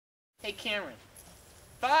Hey Cameron,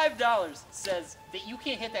 $5 says that you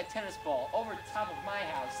can't hit that tennis ball over the top of my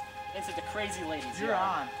house into the crazy lady's You're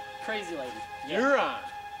yard. on. Crazy lady. Yeah. You're on.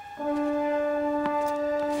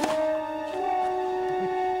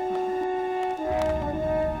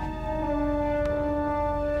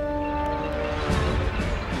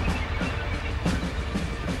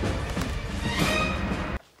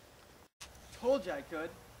 Told you I could.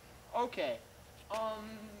 Okay.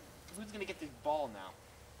 Who's gonna get the ball now?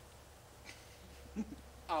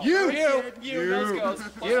 Oh, You! Those goes.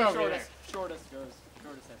 Plus You the over shortest goes.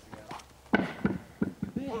 Shortest has to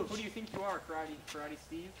go. Who do you think you are, Karate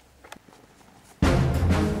Steve?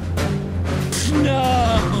 No!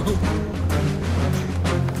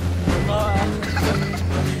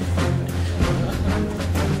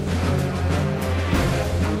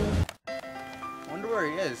 Wonder where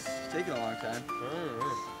he is. It's taking a long time.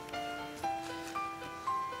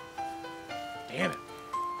 Damn it.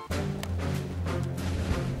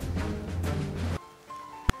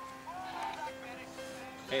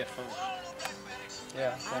 Hey, a phone.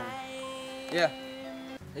 Yeah, phone. Yeah.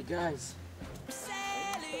 Hey guys.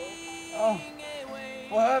 Oh,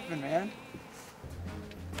 what happened, man?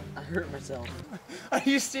 I hurt myself. Are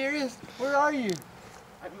you serious? Where are you?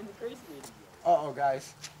 I'm in the crazy lady. Uh-oh,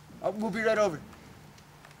 guys. We'll be right over.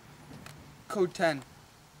 Code 10.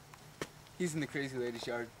 He's in the crazy lady's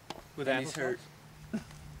yard. With and he's hurt.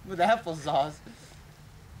 With applesauce.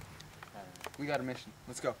 We got a mission.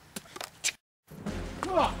 Let's go.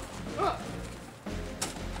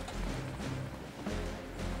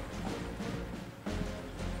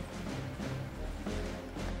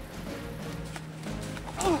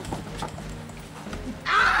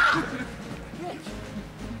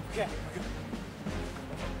 Okay, okay.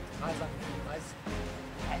 Eyes on me.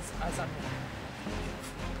 Eyes on me.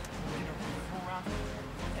 We're gonna go around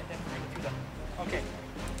and then bring through the. Okay.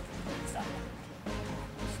 Stop.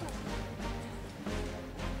 Stop.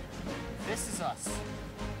 This is us.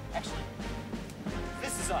 Actually,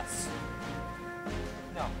 this is us.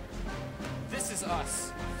 No. This is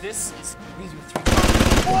us. This is. These are three.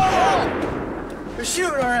 Whoa! They're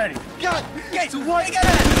shooting already. God! Get! So what? Get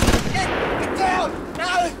down!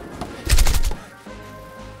 Now!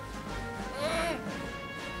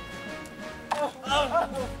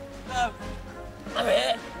 I'm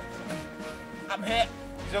hit. I'm hit.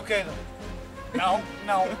 He's okay though. No,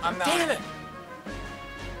 I'm not. Damn it!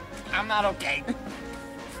 I'm not okay.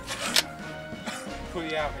 Pull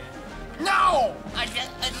you out, man. No! I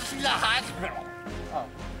just need the hospital. Oh.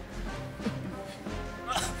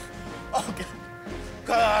 Oh, God.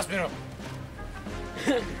 Go to the hospital.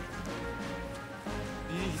 You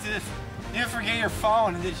didn't forget your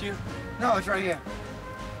phone, did you? No, it's right here.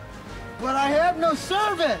 But I have no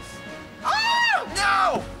service! Oh,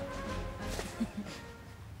 no!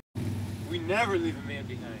 We never leave a man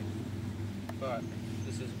behind. But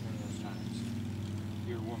this isn't one of those times.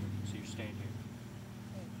 You're a woman, so you're staying here.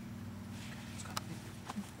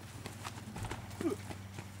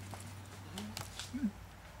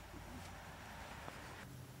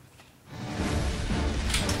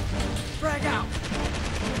 Frag out!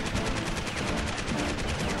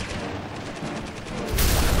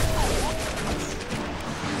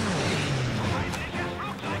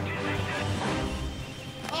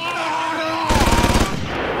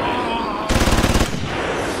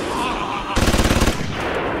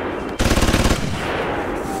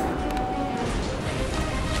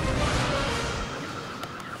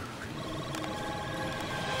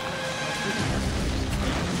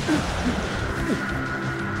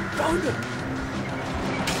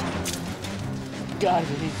 Guys, I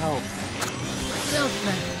need help. Help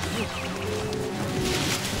me.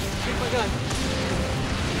 Take my gun.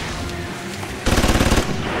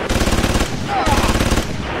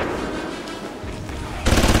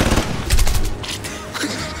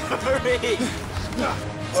 Hurry!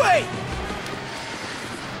 Wait!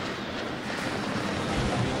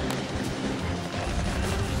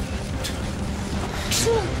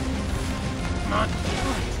 Come on.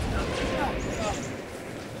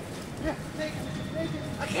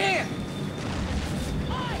 I can't!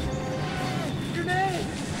 Grenade!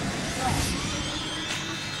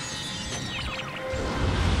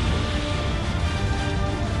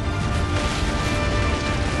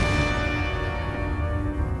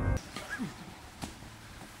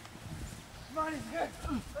 Money's good.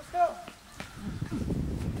 Let's go.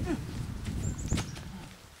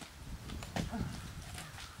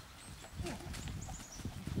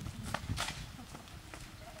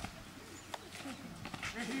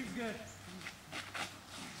 He's good.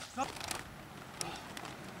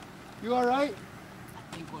 You alright?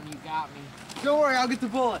 I think when you got me. Don't worry, I'll get the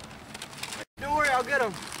bullet. Don't worry, I'll get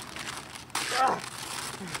him.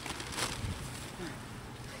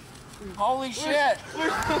 Holy shit!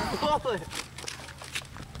 Where's the bullet?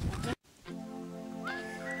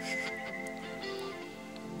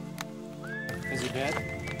 Is he dead?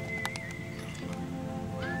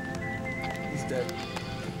 He's dead.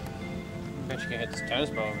 Bet you can't hit this tennis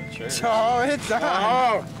ball with a shirt. Oh, it's on.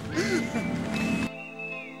 Oh.